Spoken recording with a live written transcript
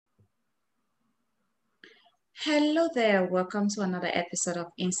Hello there, welcome to another episode of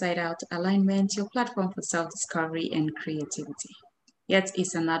Inside Out Alignment, your platform for self discovery and creativity. Yet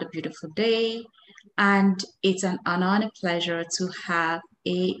it's another beautiful day, and it's an honor and a pleasure to have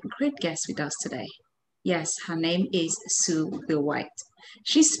a great guest with us today. Yes, her name is Sue Bill White.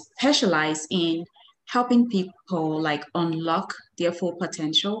 She specializes in helping people like unlock their full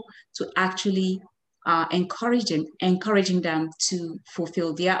potential to actually encouraging them to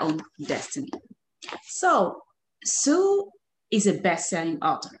fulfill their own destiny. So, Sue is a best-selling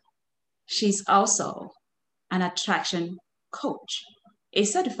author. She's also an attraction coach, a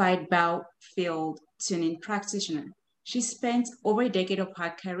certified biofield tuning practitioner. She spent over a decade of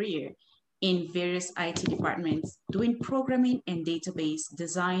her career in various IT departments doing programming and database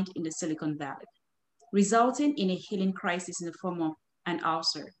designed in the Silicon Valley, resulting in a healing crisis in the form of an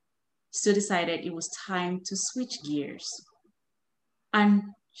ulcer. Sue decided it was time to switch gears, and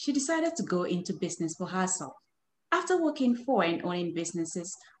she decided to go into business for herself. After working for and owning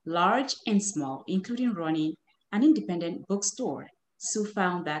businesses, large and small, including running an independent bookstore, Sue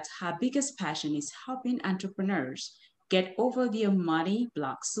found that her biggest passion is helping entrepreneurs get over their money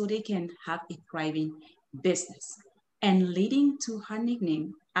blocks so they can have a thriving business, and leading to her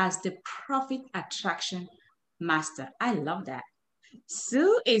nickname as the Profit Attraction Master. I love that.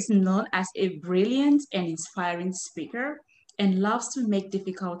 Sue is known as a brilliant and inspiring speaker and loves to make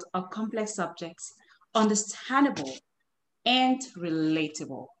difficult or complex subjects understandable and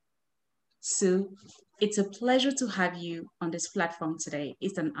relatable. Sue, it's a pleasure to have you on this platform today.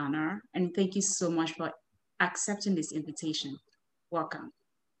 It's an honor, and thank you so much for accepting this invitation. Welcome.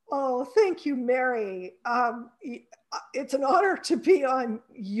 Oh, thank you, Mary. It's an honor to be on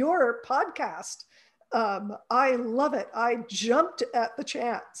your podcast. I love it. I jumped at the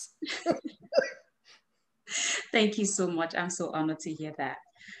chance. Thank you so much. I'm so honored to hear that.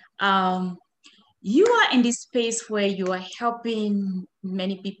 Um, you are in this space where you are helping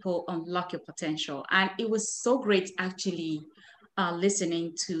many people unlock your potential. And it was so great actually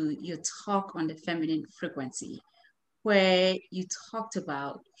listening to your talk on the feminine frequency, where you talked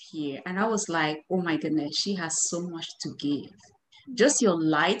about here. And I was like, oh my goodness, she has so much to give. Just your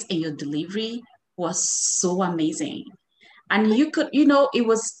light and your delivery was so amazing. And you could, it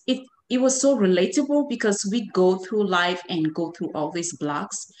was so relatable because we go through life and go through all these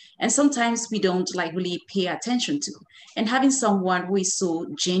blocks, and sometimes we don't like really pay attention to. And having someone who is so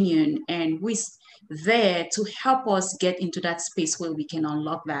genuine and who is there to help us get into that space where we can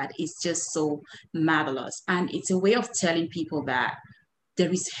unlock that is just so marvelous. And it's a way of telling people that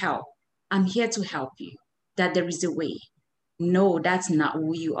there is help. I'm here to help you, that there is a way. No, that's not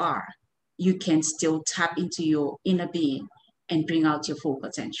who you are. You can still tap into your inner being and bring out your full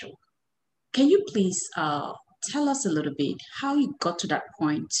potential. Can you please tell us a little bit how you got to that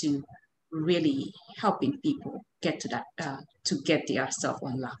point to really helping people get to that, to get their self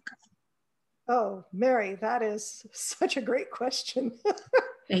unlocked? Oh, Mary, that is such a great question.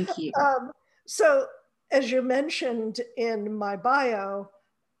 Thank you. So, as you mentioned in my bio,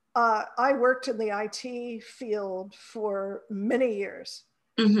 I worked in the IT field for many years.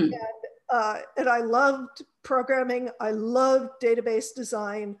 Mm-hmm. And I loved programming. I loved database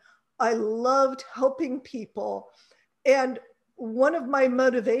design. I loved helping people. And one of my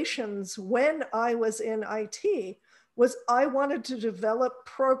motivations when I was in IT was I wanted to develop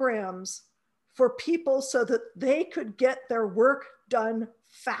programs for people so that they could get their work done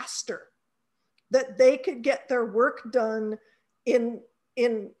faster, that they could get their work done in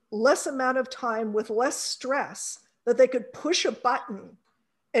less amount of time with less stress, that they could push a button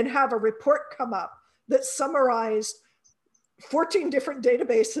and have a report come up that summarized 14 different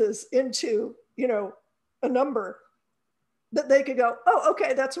databases into, a number that they could go, oh,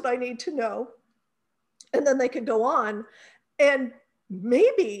 okay, that's what I need to know. And then they could go on, and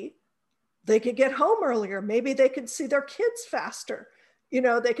maybe they could get home earlier. Maybe they could see their kids faster.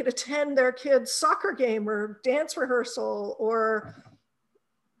 They could attend their kids' soccer game or dance rehearsal or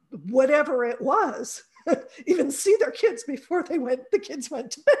whatever it was, even see their kids before the kids went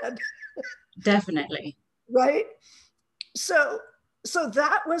to bed. Definitely. Right? So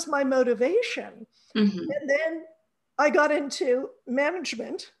that was my motivation. Mm-hmm. And then I got into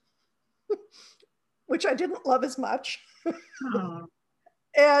management, which I didn't love as much. Oh.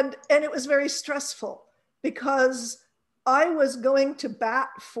 And it was very stressful because I was going to bat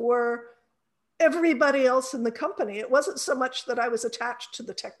for everybody else in the company. It wasn't so much that I was attached to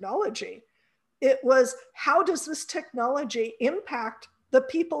the technology. It was, how does this technology impact the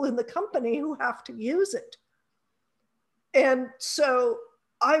people in the company who have to use it? And so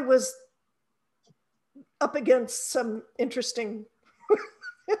I was up against some interesting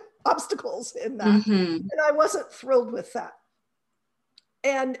obstacles pharmaceuticals in that. And I wasn't thrilled with that.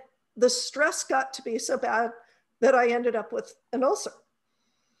 And the stress got to be so bad that I ended up with an ulcer.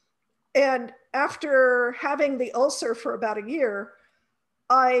 And after having the ulcer for about a year,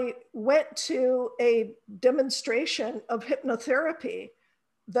 I went to a demonstration of hypnotherapy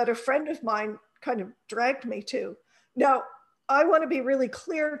that a friend of mine kind of dragged me to. Now, I want to be really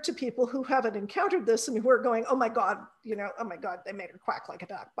clear to people who haven't encountered this and who are going, oh my God, oh my God, they made her quack like a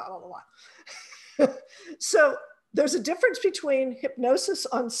duck, blah, blah, blah. So there's a difference between hypnosis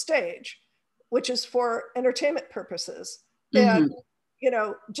on stage, which is for entertainment purposes, and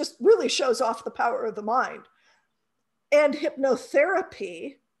just really shows off the power of the mind, and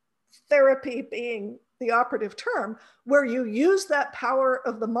hypnotherapy, therapy being the operative term, where you use that power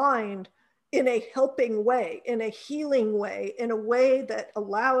of the mind in a helping way, in a healing way, in a way that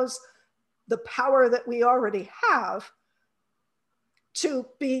allows the power that we already have to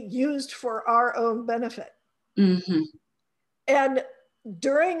be used for our own benefit. And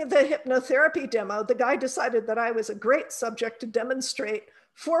during the hypnotherapy demo, the guy decided that I was a great subject to demonstrate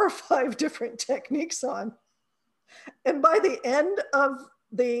 4 or 5 different techniques on. And by the end of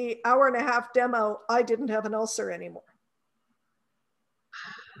the hour-and-a-half demo, I didn't have an ulcer anymore,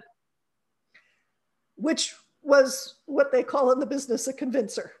 which was what they call in the business a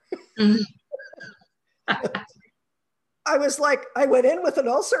convincer. I was like, I went in with an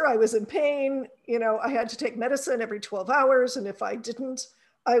ulcer, I was in pain, I had to take medicine every 12 hours. And if I didn't,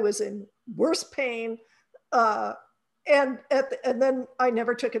 I was in worse pain. And then I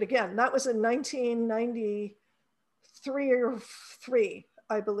never took it again. That was in 1993,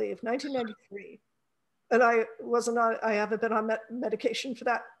 I believe, 1993. And I haven't been on medication for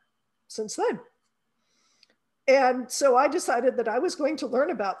that since then. And so I decided that I was going to learn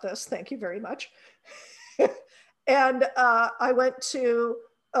about this. Thank you very much. And I went to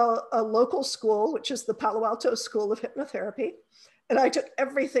a local school, which is the Palo Alto School of Hypnotherapy. And I took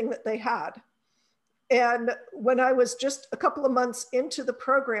everything that they had. And when I was just a couple of months into the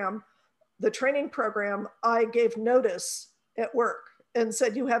program, the training program, I gave notice at work and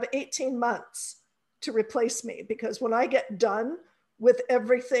said, you have 18 months to replace me, because when I get done with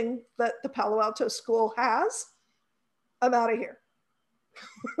everything that the Palo Alto School has, I'm out of here.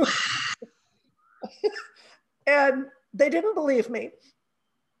 And they didn't believe me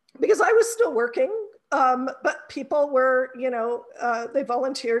because I was still working, but people were, they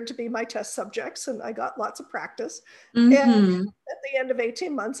volunteered to be my test subjects, and I got lots of practice. And at the end of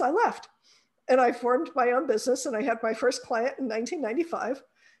 18 months, I left. And I formed my own business, and I had my first client in 1995.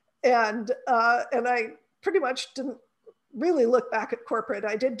 And I pretty much didn't really look back at corporate.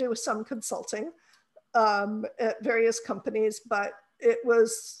 I did do some consulting at various companies, but it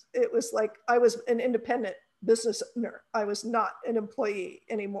was like I was an independent business owner. I was not an employee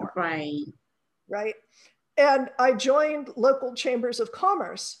anymore. Right. And I joined local chambers of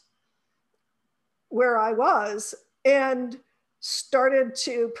commerce where I was, and started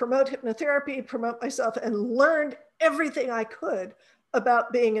to promote hypnotherapy, promote myself, and learned everything I could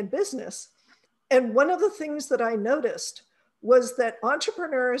about being in business. And one of the things that I noticed was that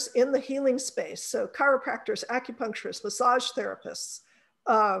entrepreneurs in the healing space, so chiropractors, acupuncturists, massage therapists,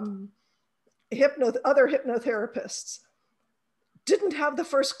 other hypnotherapists, didn't have the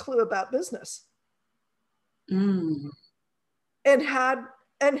first clue about business, and had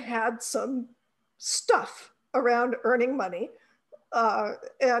some stuff around earning money,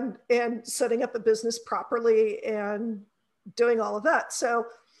 and setting up a business properly and doing all of that. So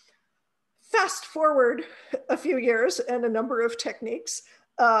fast forward a few years and a number of techniques.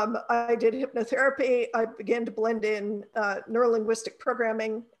 I did hypnotherapy. I began to blend in neurolinguistic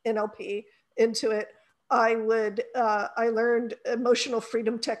programming, NLP, into it. I learned emotional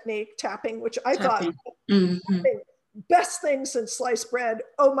freedom technique, tapping, which I thought best thing since sliced bread.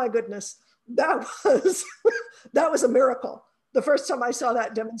 Oh my goodness, that was a miracle. The first time I saw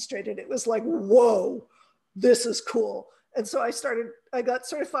that demonstrated, it was like, whoa, this is cool. And so I got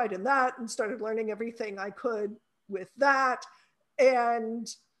certified in that and started learning everything I could with that. And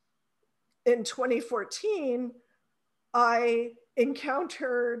in 2014, I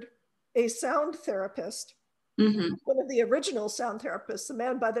encountered a sound therapist, one of the original sound therapists, a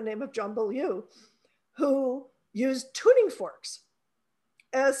man by the name of John Beaulieu, who used tuning forks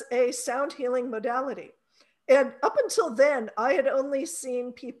as a sound healing modality. And up until then, I had only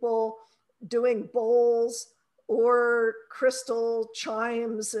seen people doing bowls or crystal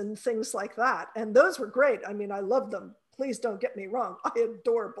chimes and things like that. And those were great. I mean, I love them. Please don't get me wrong. I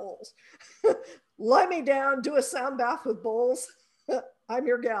adore bowls. Lie me down, do a sound bath with bowls. I'm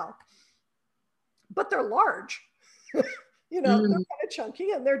your gal. But they're large. You know, they're kind of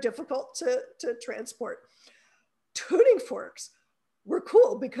chunky and they're difficult to transport. Tuning forks were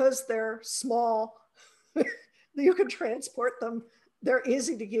cool because they're small. You can transport them. They're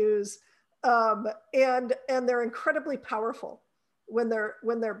easy to use, and they're incredibly powerful when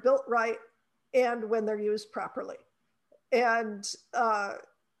they're built right and when they're used properly. And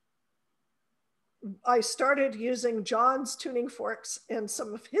I started using John's tuning forks and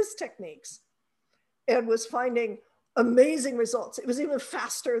some of his techniques, and was finding amazing results. It was even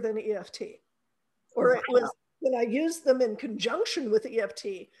faster than EFT, or it was when I used them in conjunction with EFT.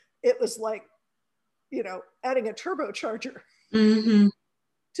 It was like, you know, adding a turbocharger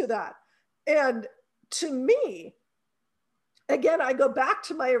to that. And to me, again, I go back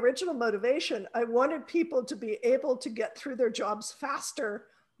to my original motivation. I wanted people to be able to get through their jobs faster,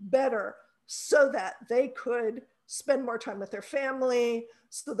 better, so that they could spend more time with their family,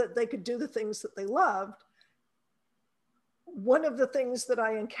 so that they could do the things that they loved. One of the things that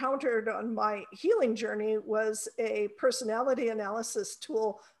I encountered on my healing journey was a personality analysis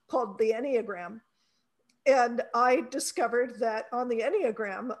tool called the Enneagram. And I discovered that on the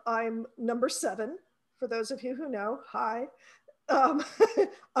Enneagram, I'm number 7. For those of you who know, hi. I'm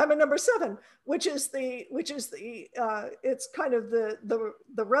a number 7, which is it's kind of the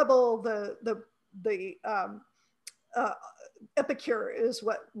rebel, the epicure is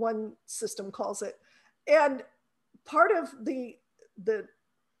what one system calls it. And part of the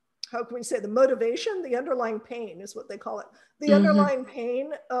how can we say, the motivation, the underlying pain is what they call it. The underlying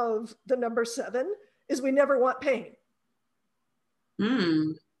pain of the number 7 is we never want pain.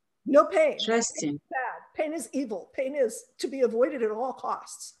 No pain. Interesting. Pain is bad. Pain is evil. Pain is to be avoided at all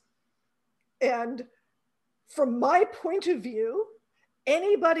costs. And from my point of view,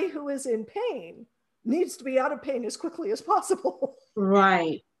 anybody who is in pain needs to be out of pain as quickly as possible.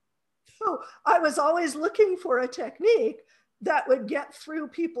 Right. So I was always looking for a technique that would get through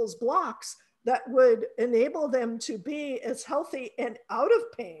people's blocks, that would enable them to be as healthy and out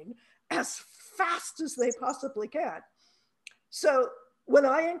of pain as fast as they possibly can. So when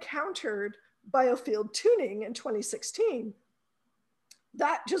I encountered biofield tuning in 2016,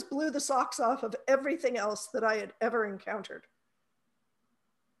 that just blew the socks off of everything else that I had ever encountered.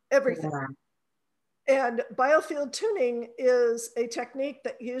 Everything. Yeah. And biofield tuning is a technique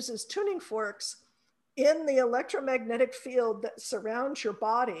that uses tuning forks in the electromagnetic field that surrounds your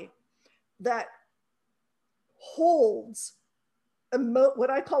body, that holds what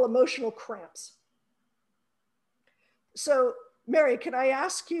I call emotional cramps. So, Mary, can I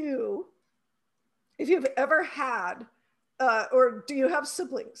ask you if you've ever had, or do you have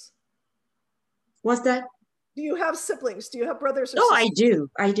siblings? What's that? Do you have siblings? Do you have brothers or sisters? Oh,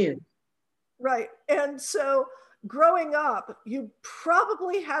 I do. Right. And so growing up, you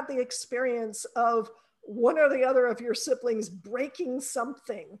probably had the experience of one or the other of your siblings breaking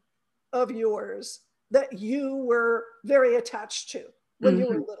something of yours that you were very attached to when you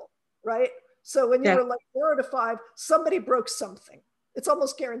were little, right? So when you were like 4 to 5, somebody broke something. It's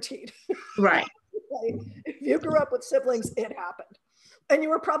almost guaranteed. Right. Like, if you grew up with siblings, it happened. And you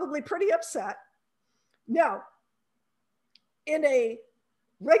were probably pretty upset. Now, in a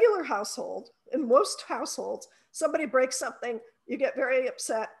regular household, in most households, somebody breaks something, you get very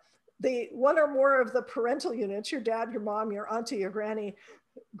upset. The one or more of the parental units, your dad, your mom, your auntie, your granny,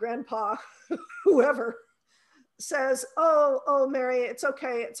 grandpa, whoever, says, oh, Mary, it's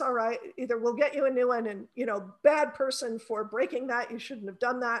okay, it's all right. Either we'll get you a new one, and, you know, bad person for breaking that, you shouldn't have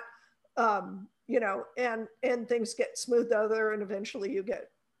done that, you know, and things get smoothed over, and eventually you get,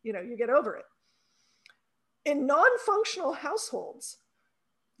 you know, you get over it. In non-functional households,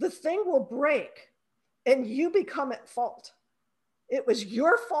 the thing will break and you become at fault. It was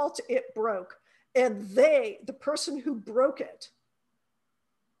your fault it broke, and the person who broke it,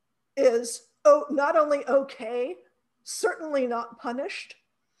 is not only okay, certainly not punished.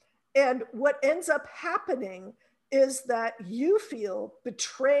 And what ends up happening is that you feel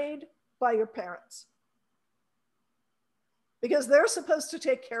betrayed by your parents, because they're supposed to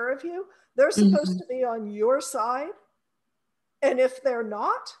take care of you. They're supposed to be on your side. And if they're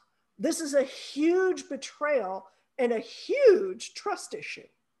not, this is a huge betrayal and a huge trust issue.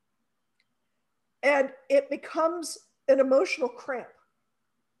 And it becomes an emotional cramp.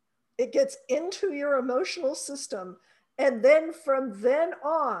 It gets into your emotional system. And then from then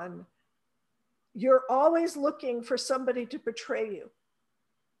on, you're always looking for somebody to betray you.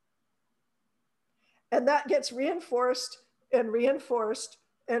 And that gets reinforced and reinforced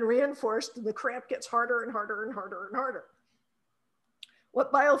and reinforced, and the cramp gets harder and harder and harder and harder.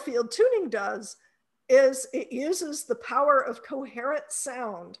 What biofield tuning does is it uses the power of coherent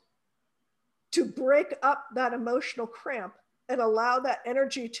sound to break up that emotional cramp and allow that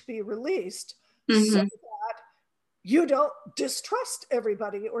energy to be released, so Mm-hmm. that you don't distrust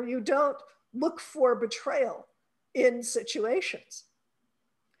everybody or you don't look for betrayal in situations.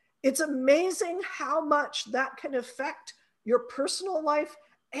 It's amazing how much that can affect your personal life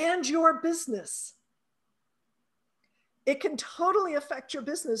and your business. It can totally affect your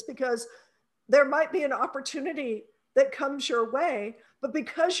business because there might be an opportunity that comes your way, but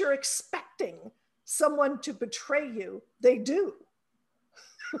because you're expecting someone to betray you, they do.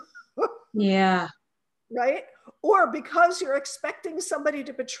 Yeah. Right? Or because you're expecting somebody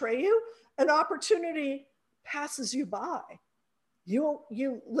to betray you, an opportunity passes you by. You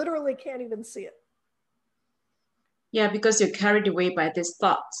literally can't even see it. Yeah, because you're carried away by this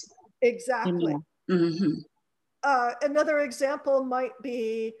thought. Exactly. Mm-hmm. Another example might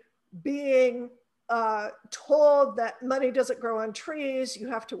be being told that money doesn't grow on trees, you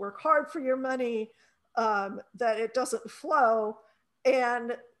have to work hard for your money, that it doesn't flow.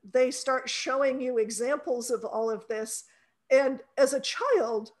 And they start showing you examples of all of this. And as a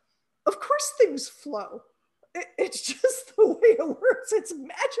child, of course, things flow. It's just the way it works. It's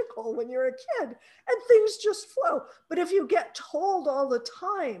magical when you're a kid and things just flow. But if you get told all the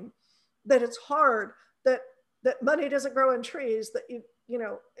time that it's hard, that money doesn't grow in trees, that you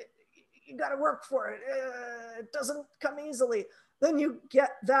know you got to work for it, it doesn't come easily, then you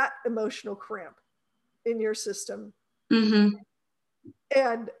get that emotional cramp in your system. Mm-hmm.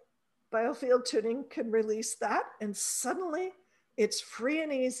 And biofield tuning can release that, and suddenly it's free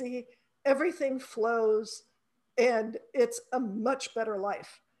and easy, everything flows, and it's a much better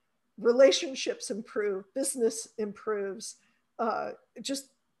life. Relationships improve, business improves, just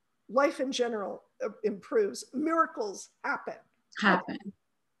life in general improves. Miracles happen. Happen.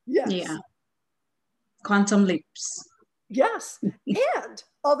 Yes. Yeah. Quantum leaps. Yes. And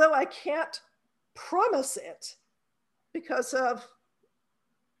although I can't promise it because of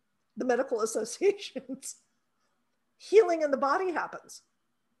the medical associations, healing in the body happens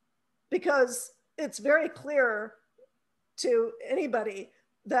because it's very clear to anybody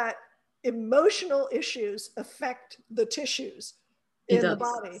that emotional issues affect the tissues in the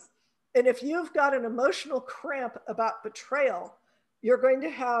body. And if you've got an emotional cramp about betrayal, you're going to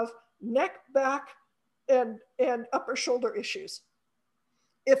have neck, back, and upper shoulder issues.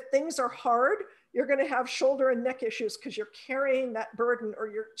 If things are hard, you're going to have shoulder and neck issues because you're carrying that burden, or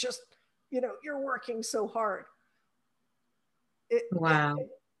you're just, you're working so hard. Wow.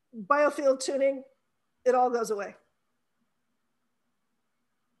 Biofield tuning, it all goes away.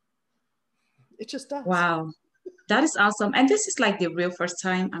 It just does. Wow. That is awesome. And this is like the real first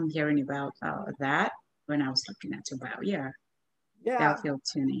time I'm hearing about that when I was looking at your bio. Yeah. Biofield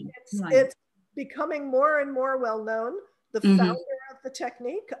tuning. It's becoming more and more well known. The founder of the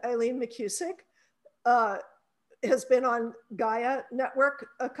technique, Eileen McCusick, has been on Gaia Network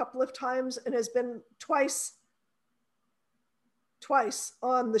a couple of times and has been twice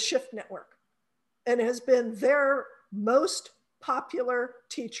on the Shift Network, and has been their most popular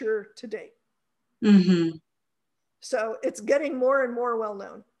teacher to date. Mm-hmm. So it's getting more and more well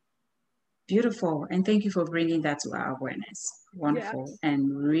known. Beautiful. And thank you for bringing that to our awareness. Wonderful. Yes.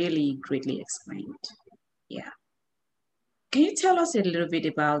 And really greatly explained. Yeah. Can you tell us a little bit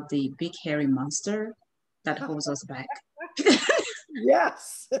about the big hairy monster that holds us back?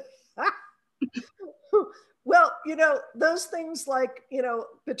 Yes. Well, those things like,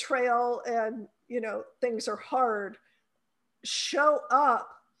 betrayal and, things are hard, show up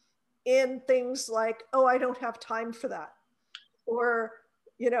in things like, oh, I don't have time for that. Or,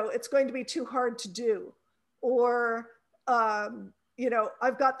 it's going to be too hard to do. Or,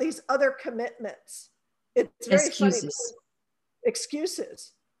 I've got these other commitments. It's very excuses. Funny.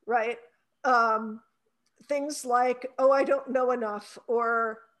 Excuses, right? Things like, oh, I don't know enough,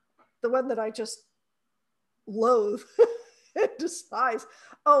 or the one that I just loathe and despise.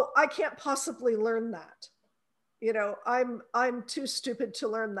 Oh, I can't possibly learn that. I'm too stupid to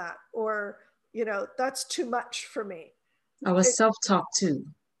learn that, or, that's too much for me. Our self-talk too,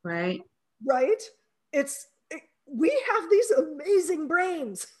 right? Right? We have these amazing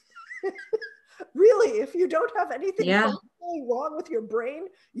brains. Really, if you don't have anything functionally wrong with your brain,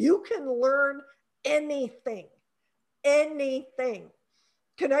 you can learn anything. Anything.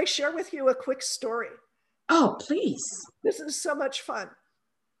 Can I share with you a quick story? Oh, please. This is so much fun.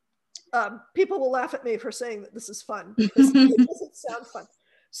 People will laugh at me for saying that this is fun because it doesn't sound fun.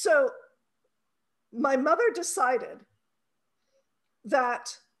 So my mother decided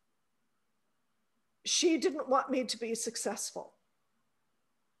that she didn't want me to be successful.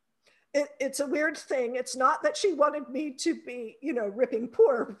 It's a weird thing. It's not that she wanted me to be, ripping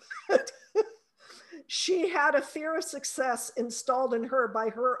poor, but she had a fear of success installed in her by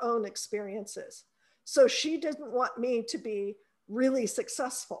her own experiences. So she didn't want me to be really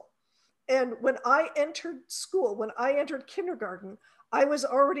successful. And when I entered school, when I entered kindergarten, I was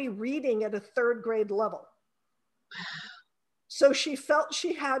already reading at a 3rd grade level. So she felt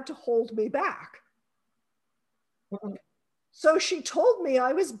she had to hold me back. So she told me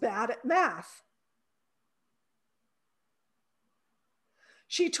I was bad at math.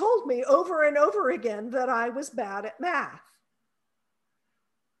 She told me over and over again that I was bad at math.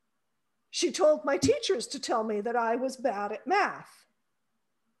 She told my teachers to tell me that I was bad at math.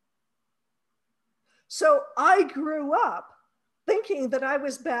 So I grew up thinking that I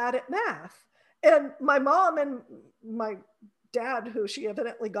was bad at math. And my mom and my dad, who she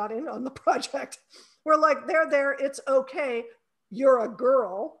evidently got in on the project, were like, there, it's okay. You're a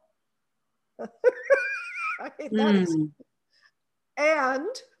girl. I hate that. And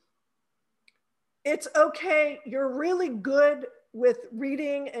it's okay. You're really good with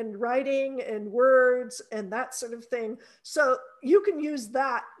reading and writing and words and that sort of thing. So you can use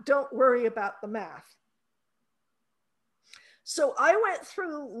that. Don't worry about the math. So I went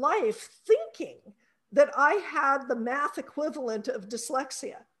through life thinking that I had the math equivalent of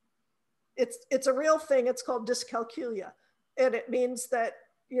dyslexia. It's a real thing. It's called dyscalculia. And it means that,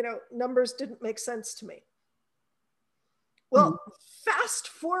 you know, numbers didn't make sense to me. Well, fast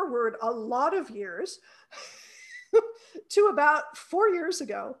forward a lot of years to about 4 years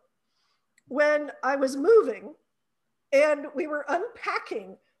ago, when I was moving and we were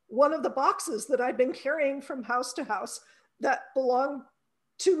unpacking one of the boxes that I'd been carrying from house to house that belonged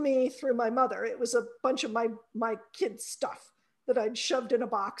to me through my mother. It was a bunch of my kids' stuff that I'd shoved in a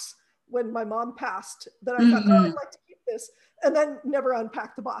box when my mom passed, that I thought, oh, I'd like to keep this, and then never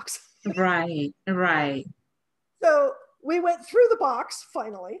unpacked the box. Right, right. So we went through the box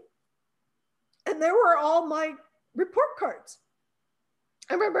finally, and there were all my report cards.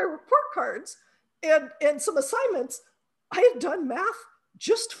 I remember my report cards and some assignments. I had done math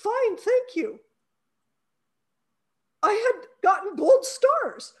just fine, thank you. I had gotten gold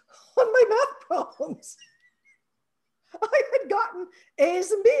stars on my math problems. I had gotten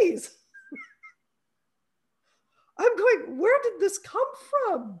A's and B's. I'm going, where did this come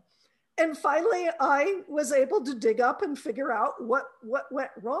from? And finally, I was able to dig up and figure out what went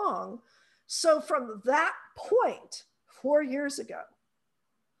wrong. So from that point, 4 years ago,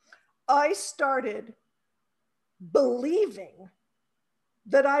 I started believing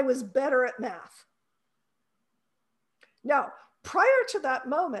that I was better at math. Now, prior to that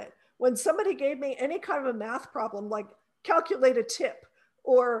moment, when somebody gave me any kind of a math problem, like calculate a tip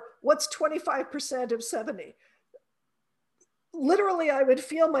or what's 25% of 70, literally I would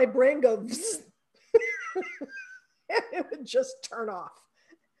feel my brain go and it would just turn off.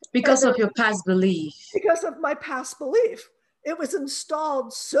 Because of your past belief. Because of my past belief. It was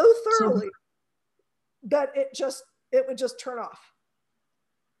installed so thoroughly that it would just turn off.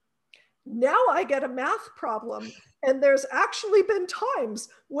 Now I get a math problem, and there's actually been times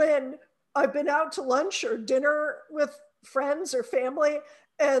when I've been out to lunch or dinner with friends or family,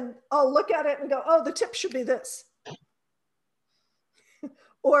 and I'll look at it and go, oh, the tip should be this.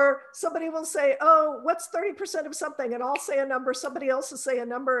 Or somebody will say, oh, what's 30% of something? And I'll say a number, somebody else will say a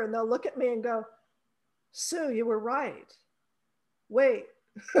number, and they'll look at me and go, Sue, you were right. Wait.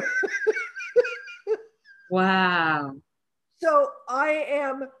 Wow. So I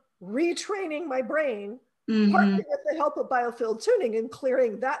am retraining my brain, partly with the help of biofield tuning and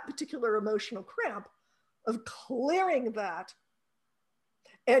clearing that particular emotional cramp, of clearing that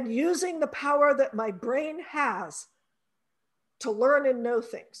and using the power that my brain has to learn and know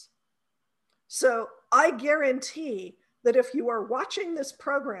things. So I guarantee that if you are watching this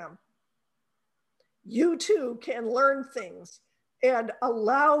program, you too can learn things and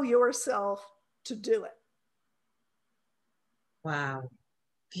allow yourself to do it. Wow.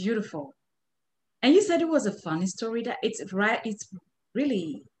 Beautiful. And you said it was a funny story. That it's right, it's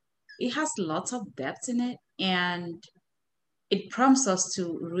really, it has lots of depth in it, and it prompts us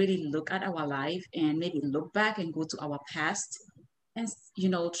to really look at our life and maybe look back and go to our past and, you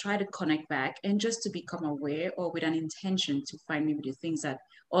know, try to connect back and just to become aware, or with an intention to find maybe the things that,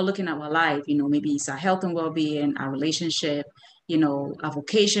 or looking at our life, you know, maybe it's our health and well-being, our relationship, you know, our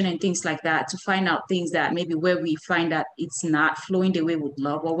vocation and things like that, to find out things that maybe where we find that it's not flowing the way we would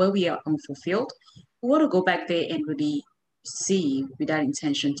love, or where we are unfulfilled. We want to go back there and really see with that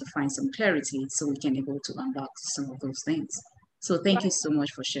intention to find some clarity so we can able to unlock some of those things. So thank you so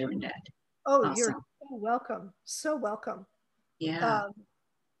much for sharing that. Oh, Awesome. you're so welcome. So welcome. Yeah.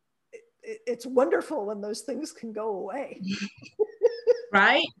 It's wonderful when those things can go away.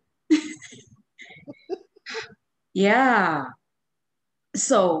 Right? Yeah.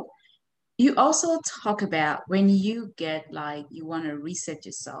 So you also talk about when you get like you want to reset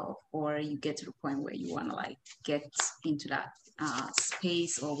yourself or you get to the point where you want to like get into that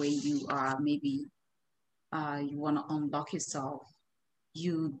space or where you are maybe you want to unlock yourself.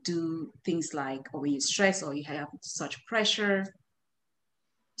 You do things like, or when you're stressed or you have such pressure,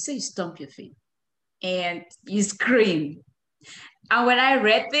 so you stomp your feet and you scream. And when I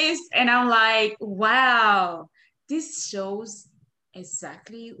read this, and I'm like, wow, this shows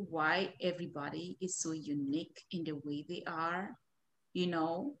exactly why everybody is so unique in the way they are, you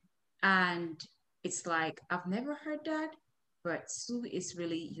know? And it's like, I've never heard that, but Sue is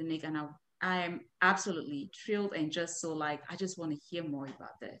really unique. And I'm absolutely thrilled and just so like, I just want to hear more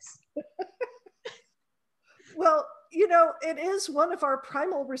about this. Well, you know, it is one of our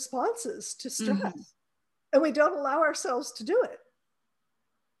primal responses to stress, Mm-hmm. and we don't allow ourselves to do it.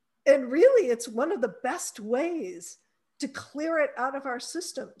 And really, it's one of the best ways to clear it out of our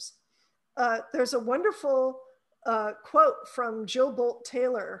systems. There's a wonderful quote from Jill Bolte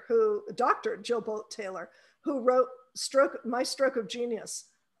Taylor, Dr. Jill Bolte Taylor, who wrote My Stroke of Genius,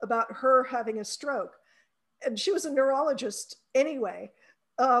 about her having a stroke. And she was a neurologist anyway,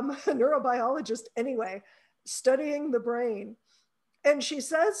 a neurobiologist anyway, studying the brain. And she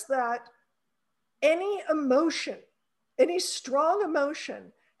says that any emotion, any strong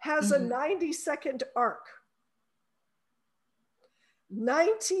emotion, has a Mm-hmm. 90-second arc.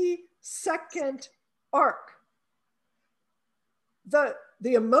 90-second arc. The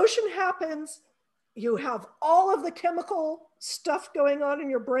emotion happens, you have all of the chemical stuff going on in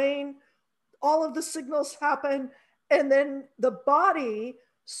your brain, all of the signals happen, and then the body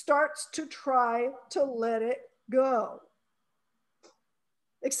starts to try to let it go.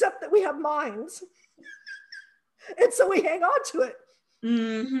 Except that we have minds, and so we hang on to it.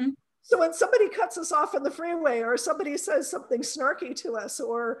 Mm-hmm. So when somebody cuts us off on the freeway, or somebody says something snarky to us,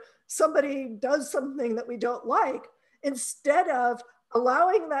 or somebody does something that we don't like, instead of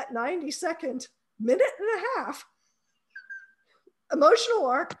allowing that 90-second, minute and a half emotional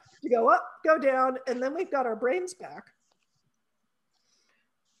arc to go up, go down, and then we've got our brains back,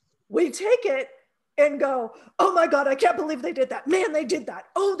 we take it and go, oh my God, I can't believe they did that. Man, they did that.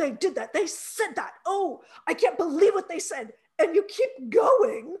 Oh, they did that. They said that. Oh, I can't believe what they said. And you keep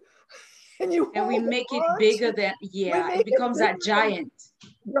going, and you And we hold make it on bigger to, than, we yeah, it make it becomes bigger that than, giant.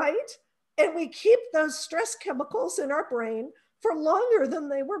 right? And we keep those stress chemicals in our brain for longer than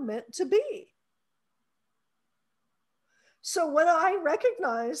they were meant to be. So when I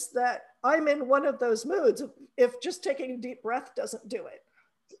recognize that I'm in one of those moods, if just taking a deep breath doesn't do it,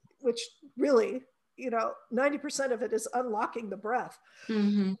 which really, 90% of it is unlocking the breath.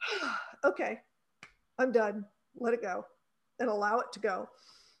 Mm-hmm. Okay, I'm done. Let it go and allow it to go.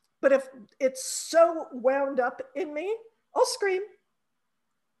 But if it's so wound up in me, I'll scream.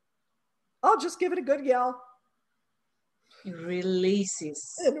 I'll just give it a good yell. It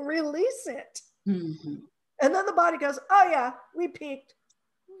releases. And release it. Mm-hmm. And then the body goes, oh yeah, we peaked.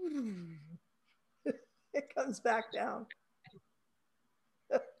 It comes back down.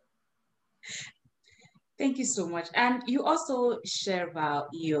 Thank you so much. And you also share about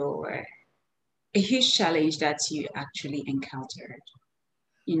a huge challenge that you actually encountered,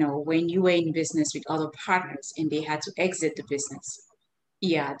 when you were in business with other partners and they had to exit the business.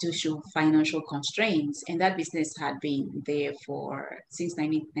 Yeah, due to financial constraints. And that business had been there since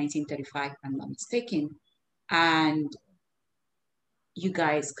 1935, if I'm not mistaken. And you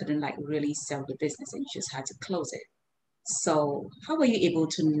guys couldn't like really sell the business and you just had to close it. So how were you able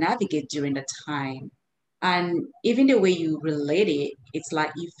to navigate during the time? And even the way you relate it, it's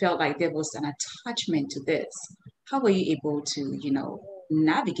like you felt like there was an attachment to this. How were you able to,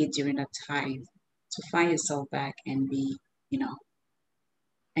 navigate during that time to find yourself back and be, you know,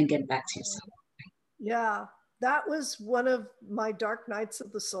 and get back to yourself? Yeah, that was one of my dark nights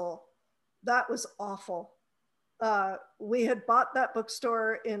of the soul. That was awful. We had bought that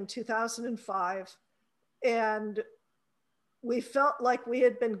bookstore in 2005, and we felt like we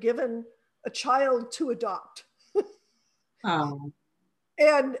had been given a child to adopt. Oh,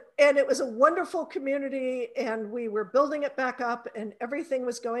 And it was a wonderful community, and we were building it back up, and everything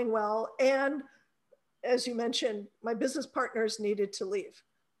was going well. And as you mentioned, my business partners needed to leave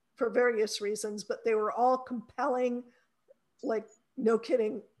for various reasons, but they were all compelling, like no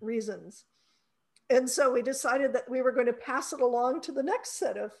kidding reasons. And so we decided that we were going to pass it along to the next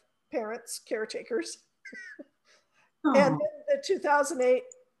set of parents, caretakers. And oh, then the 2008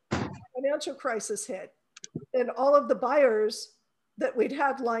 financial crisis hit, and all of the buyers that we'd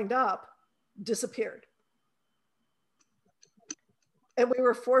had lined up disappeared. And we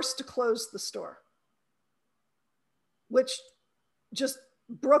were forced to close the store. which just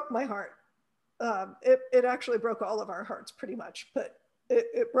broke my heart. It actually broke all of our hearts pretty much, but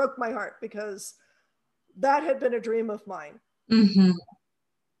it broke my heart because that had been a dream of mine. Mm-hmm.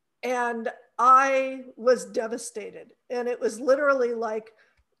 And I was devastated. And it was literally like,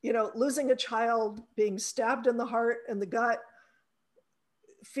 you know, losing a child, being stabbed in the heart and the gut,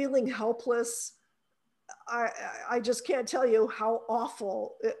 feeling helpless. I just can't tell you how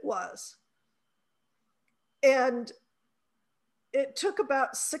awful it was. And it took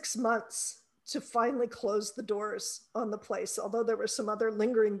about 6 months to finally close the doors on the place, although there was some other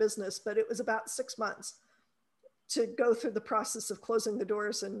lingering business, but it was about 6 months to go through the process of closing the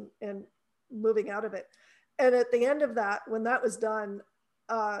doors and moving out of it. And at the end of that, when that was done,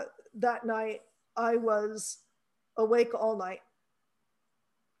 that night, I was awake all night.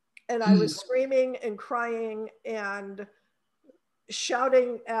 And I was screaming and crying and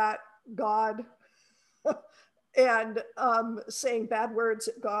shouting at God and saying bad words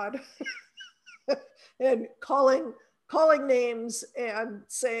at God and calling names and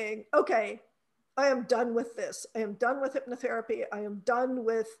saying, okay, I am done with this. I am done with hypnotherapy. I am done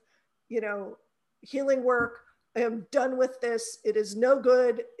with, you know, healing work. I am done with this. It is no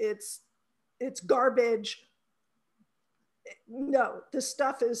good. It's garbage. No, this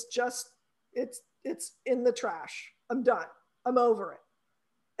stuff is just, it's in the trash. I'm done. I'm over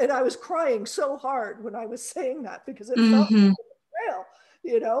it. And I was crying so hard when I was saying that because it felt like a betrayal,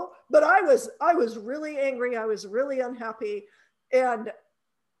 you know, but I was really angry. I was really unhappy. And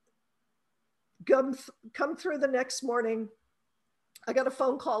come through the next morning, I got a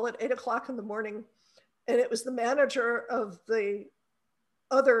phone call at 8 o'clock in the morning, and it was the manager of the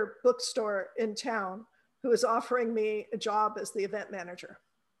other bookstore in town who was offering me a job as the event manager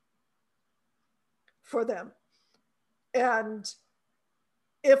for them. And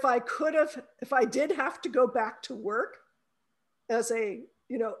if I did have to go back to work as a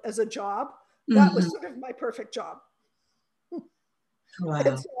job, that was sort of my perfect job. Wow.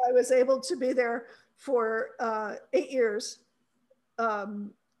 And so I was able to be there for 8 years.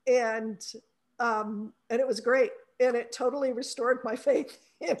 And it was great. And it totally restored my faith.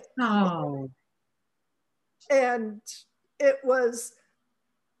 Oh. And it was,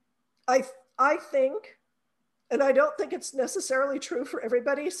 I think, and I don't think it's necessarily true for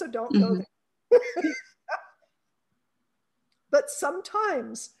everybody, so don't go there. But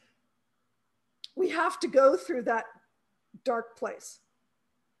sometimes we have to go through that dark place.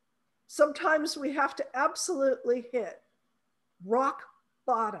 Sometimes we have to absolutely hit rock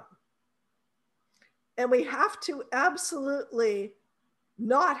bottom. And we have to absolutely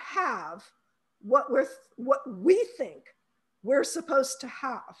not have what we think we're supposed to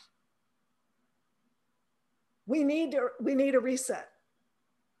have. We need a reset.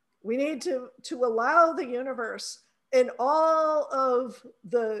 We need to allow the universe and all of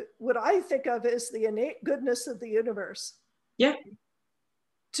what I think of as the innate goodness of the universe, yeah,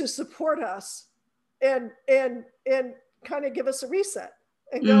 to support us and kind of give us a reset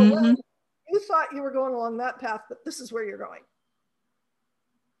and go, well, you thought you were going along that path, but this is where you're going.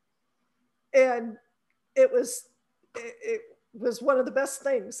 And it was one of the best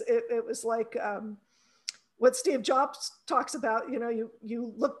things. It was like what Steve Jobs talks about. You know,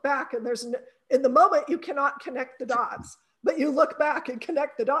 you look back and in the moment you cannot connect the dots, but you look back and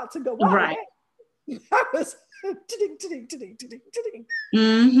connect the dots and go, wow, right. Hey, that was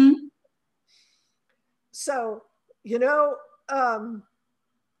So, you know,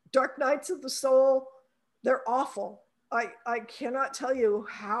 dark nights of the soul, they're awful. I cannot tell you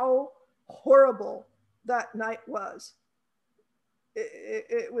how horrible that night was.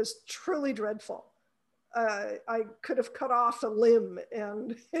 It was truly dreadful. I could have cut off a limb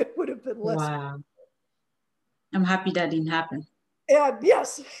and it would have been less. Wow. I'm happy that didn't happen. And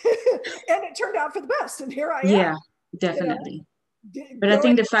yes, and it turned out for the best. And here I am. Yeah, definitely. You know, but I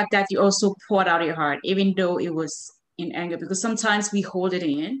think the fact that you also poured out your heart, even though it was in anger, because sometimes we hold it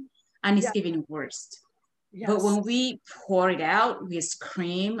in and it's even worse. Yes. But when we pour it out, we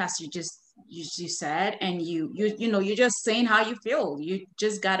scream, as you said, and you're just saying how you feel. You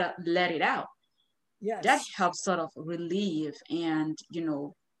just gotta let it out. Yes. That helps sort of relieve and,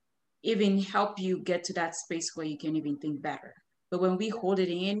 even help you get to that space where you can even think better. But when we hold it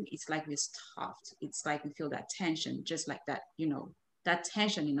in, it's like we're stuffed. It's like we feel that tension, just like that, that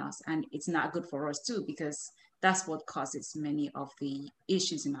tension in us. And it's not good for us too, because that's what causes many of the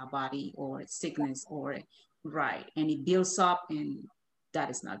issues in our body or sickness right. And it builds up, and that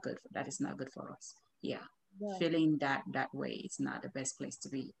is not good. That is not good for us. Yeah. Feeling that way, it's not the best place to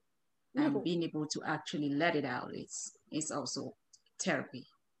be. And being able to actually let it out, it's also therapy.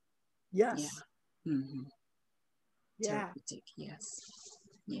 Yes. Yeah. Yeah. Therapeutic, yes.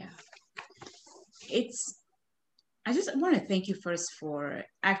 Yeah. I just want to thank you first for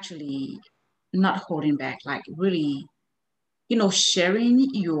actually not holding back, like really, sharing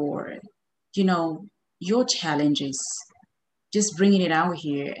you know, your challenges, just bringing it out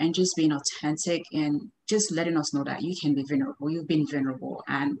here and just being authentic and just letting us know that you can be vulnerable. You've been vulnerable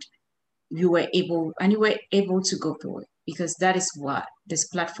and you were able to go through it because that is what this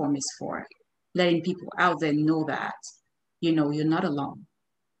platform is for, letting people out there know that, you're not alone.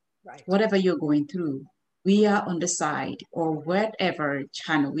 Right. Whatever you're going through, we are on the side or whatever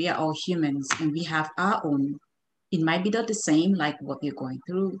channel, we are all humans and we have our own. It might be not the same like what you're going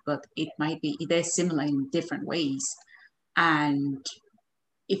through, but it might be they're similar in different ways. And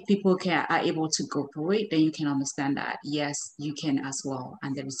if people are able to go through it, then you can understand that yes, you can as well.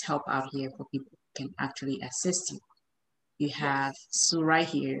 And there is help out here for people who can actually assist you. You have Yes. Sue right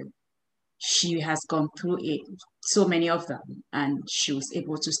here. She has gone through it, so many of them, and she was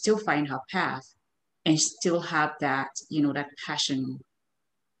able to still find her path and still have that, that passion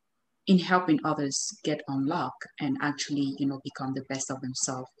in helping others get unlocked and actually, become the best of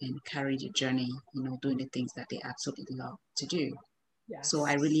themselves and carry the journey, doing the things that they absolutely love to do. So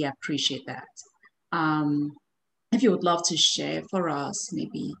I Yes. really appreciate that. Um, if you would love to share for us,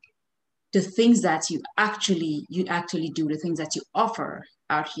 maybe the things that you actually do, the things that you offer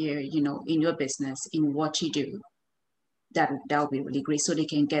out here, in your business, in what you do, that would be really great. So they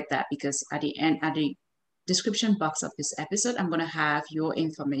can get that because at the description box of this episode, I'm gonna have your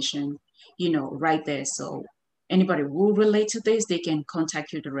information, right there. So anybody who relate to this, they can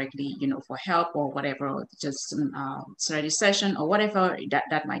contact you directly, for help or whatever, or just study session or whatever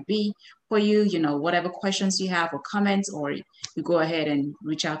that might be for you, whatever questions you have or comments, or you go ahead and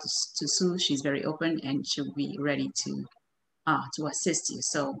reach out to Sue. She's very open and she'll be ready to assist you.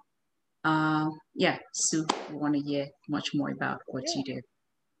 So yeah, Sue, we want to hear much more about what Yeah. you do.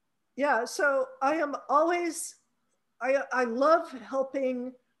 Yeah. So I am always, I love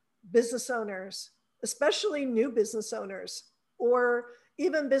helping business owners, especially new business owners, or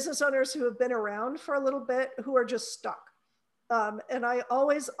even business owners who have been around for a little bit who are just stuck. And I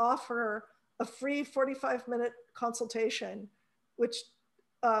always offer a free 45-minute consultation, which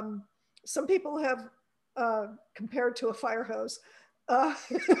um, some people have compared to a fire hose. Uh,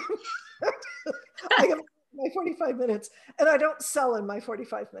 I have my 45 minutes, and I don't sell in my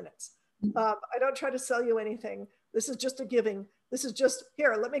 45 minutes. I don't try to sell you anything. This is just a giving. This is just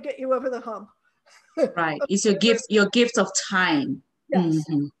here. Let me get you over the hump. Right. It's your gift of time. Yes,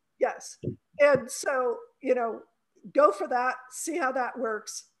 Mm-hmm. yes. And so, go for that, see how that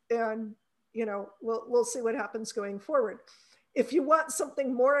works, and we'll see what happens going forward. If you want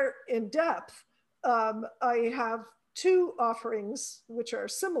something more in depth, I have two offerings which are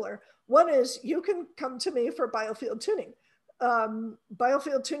similar. One is you can come to me for biofield tuning.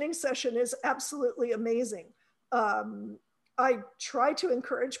 Biofield tuning session is absolutely amazing. I try to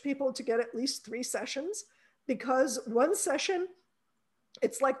encourage people to get at least 3 sessions because one session,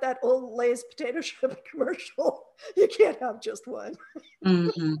 it's like that old Lay's potato chip commercial. You can't have just one.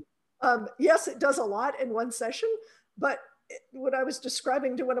 Mm-hmm. Yes, it does a lot in one session, but what I was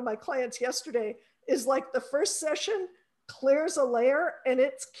describing to one of my clients yesterday is like the first session clears a layer and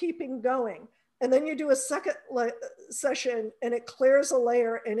it's keeping going. And then you do a second session and it clears a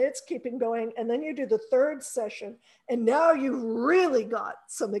layer and it's keeping going. And then you do the third session and now you've really got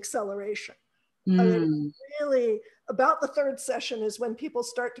some acceleration. I mean, really, about the third session is when people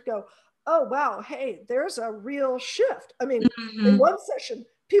start to go, oh, wow, hey, there's a real shift. I mean, in one session,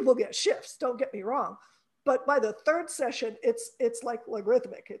 people get shifts, don't get me wrong. But by the third session, it's like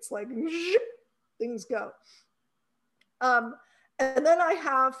logarithmic. It's like things go. And then I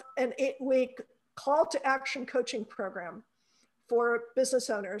have an 8-week call to action coaching program for business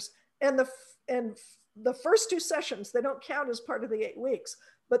owners. And the first 2 sessions, they don't count as part of the 8 weeks,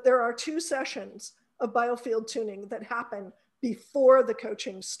 but there are 2 sessions of biofield tuning that happen before the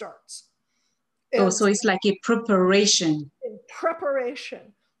coaching starts. And so it's like a preparation. in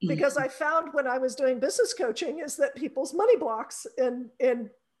preparation, because I found when I was doing business coaching is that people's money blocks and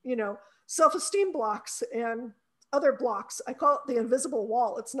self-esteem blocks and other blocks, I call it the invisible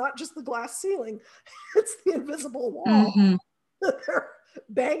wall. It's not just the glass ceiling, it's the invisible wall that they're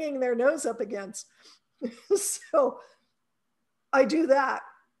banging their nose up against. So I do that.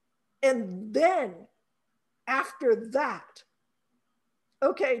 And then after that,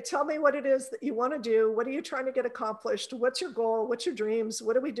 okay, tell me what it is that you want to do. What are you trying to get accomplished? What's your goal? What's your dreams?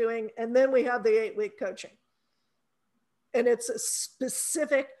 What are we doing? And then we have the 8-week coaching. And it's a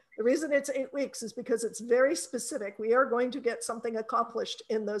specific, the reason it's 8 weeks is because it's very specific. We are going to get something accomplished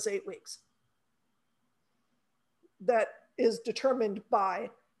in those 8 weeks. that is determined by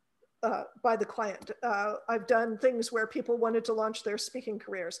the client. I've done things where people wanted to launch their speaking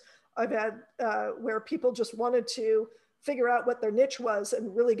careers. I've had where people just wanted to figure out what their niche was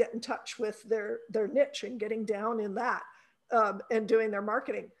and really get in touch with their niche and getting down in that and doing their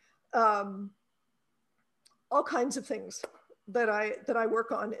marketing. All kinds of things that I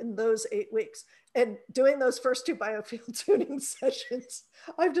work on in those 8 weeks. And doing those first 2 biofield tuning sessions,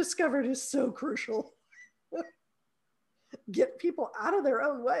 I've discovered is so crucial. Get people out of their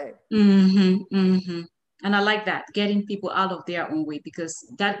own way. Mm-hmm, mm-hmm. And I like that, getting people out of their own way, because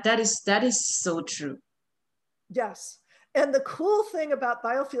that is so true. Yes. And the cool thing about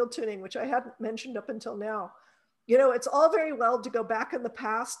biofield tuning, which I hadn't mentioned up until now, you know, it's all very well to go back in the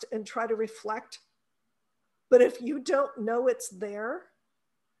past and try to reflect. But if you don't know it's there,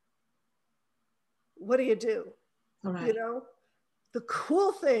 what do you do? All right. You know, the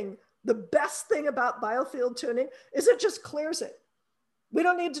cool thing, the best thing about biofield tuning is it just clears it. We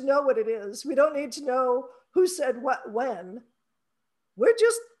don't need to know what it is. We don't need to know who said what when. We're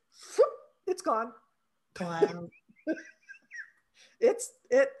just, it's gone. Wow.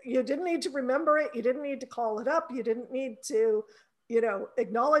 You didn't need to remember it. You didn't need to call it up. You didn't need to, you know,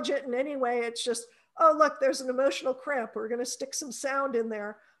 acknowledge it in any way. It's just, oh, look, there's an emotional cramp. We're going to stick some sound in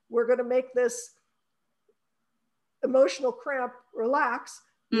there. We're going to make this emotional cramp relax.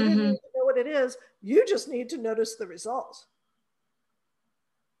 You didn't need to know what it is. You just need to notice the results,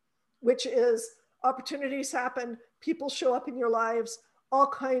 which is opportunities happen, people show up in your lives, all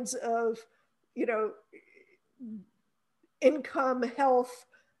kinds of, you know, income, health,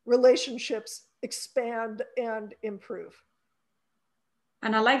 relationships expand and improve.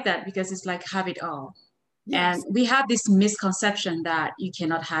 And I like that, because it's like have it all. Yes. And we have this misconception that you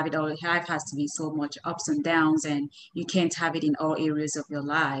cannot have it all. Life has to be so much ups and downs, and you can't have it in all areas of your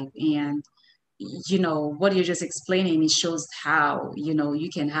life. And you know what you're just explaining, it shows how, you know,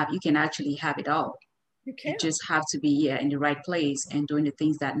 you can actually have it all. You can. You just have to be in the right place and doing the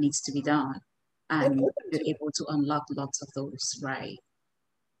things that needs to be done, and you're able to unlock lots of those, right?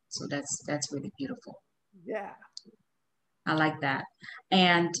 So that's really beautiful. Yeah. I like that.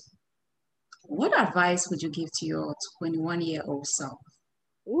 And what advice would you give to your 21-year-old self?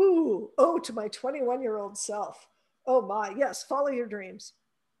 Ooh, oh, to my 21-year-old self. Oh my, yes, follow your dreams.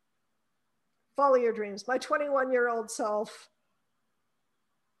 Follow your dreams. My 21-year-old self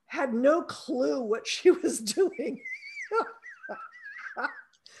had no clue what she was doing.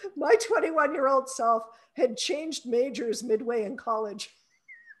 My 21-year-old self had changed majors midway in college.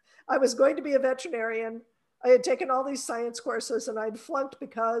 I was going to be a veterinarian. I had taken all these science courses and I'd flunked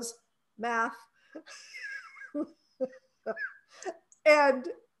because math.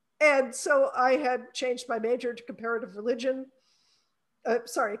 and so I had changed my major to comparative religion.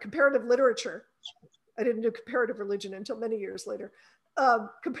 Comparative literature. I didn't do comparative religion until many years later.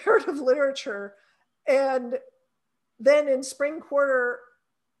 Comparative literature. And then in spring quarter,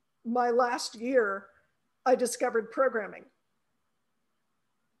 my last year, I discovered programming.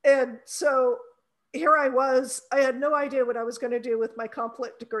 And so here I was, I had no idea what I was going to do with my comp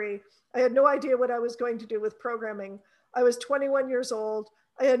lit degree. I had no idea what I was going to do with programming. I was 21 years old.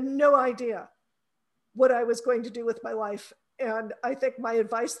 I had no idea what I was going to do with my life. And I think my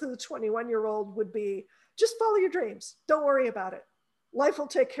advice to the 21-year-old would be, just follow your dreams. Don't worry about it. Life will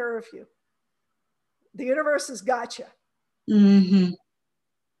take care of you. The universe has got you. Mm-hmm.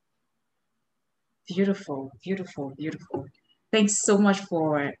 Beautiful, beautiful, beautiful. Thanks so much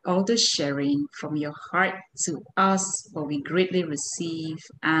for all the sharing from your heart to us, what we greatly receive.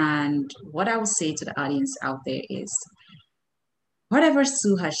 And what I would say to the audience out there is, whatever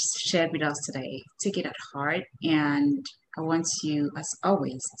Sue has shared with us today, take it at heart. And I want you, as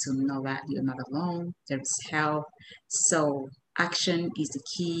always, to know that you're not alone. There is help. So action is the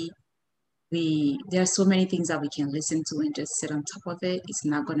key. There are so many things that we can listen to and just sit on top of it. It's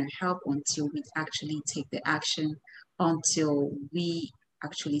not going to help until we actually take the action, until we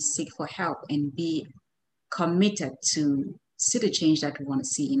actually seek for help and be committed to see the change that we want to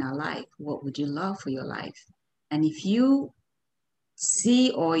see in our life. What would you love for your life? And if you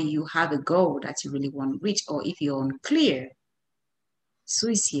see or you have a goal that you really want to reach, or if you're unclear,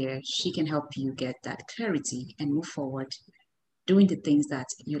 Sue is here. She can help you get that clarity and move forward doing the things that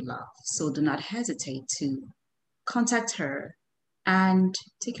you love. So do not hesitate to contact her and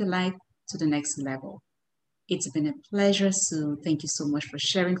take your life to the next level. It's been a pleasure, Sue. Thank you so much for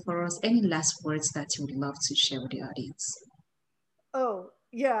sharing for us. Any last words that you would love to share with the audience? Oh,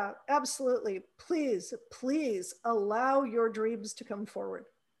 yeah, absolutely. Please, please allow your dreams to come forward.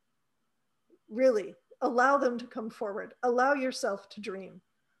 Really, allow them to come forward. Allow yourself to dream.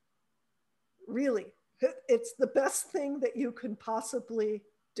 Really. It's the best thing that you can possibly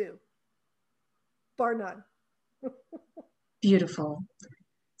do, bar none. Beautiful.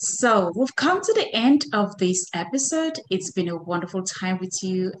 So we've come to the end of this episode. It's been a wonderful time with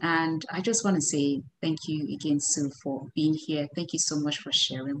you. And I just want to say thank you again, Sue, for being here. Thank you so much for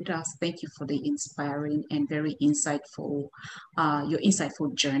sharing with us. Thank you for the inspiring and very insightful, your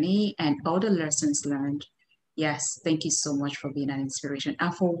insightful journey and all the lessons learned. Yes, thank you so much for being an inspiration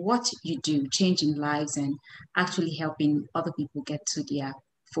and for what you do, changing lives and actually helping other people get to their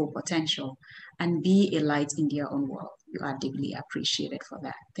full potential and be a light in their own world. You are deeply appreciated for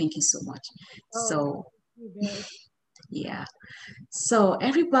that. Thank you so much. Oh, So, yeah. So,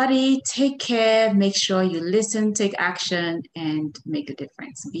 everybody, take care. Make sure you listen, take action, and make a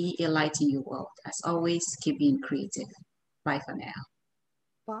difference. Be a light in your world. As always, keep being creative. Bye for now.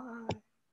 bye.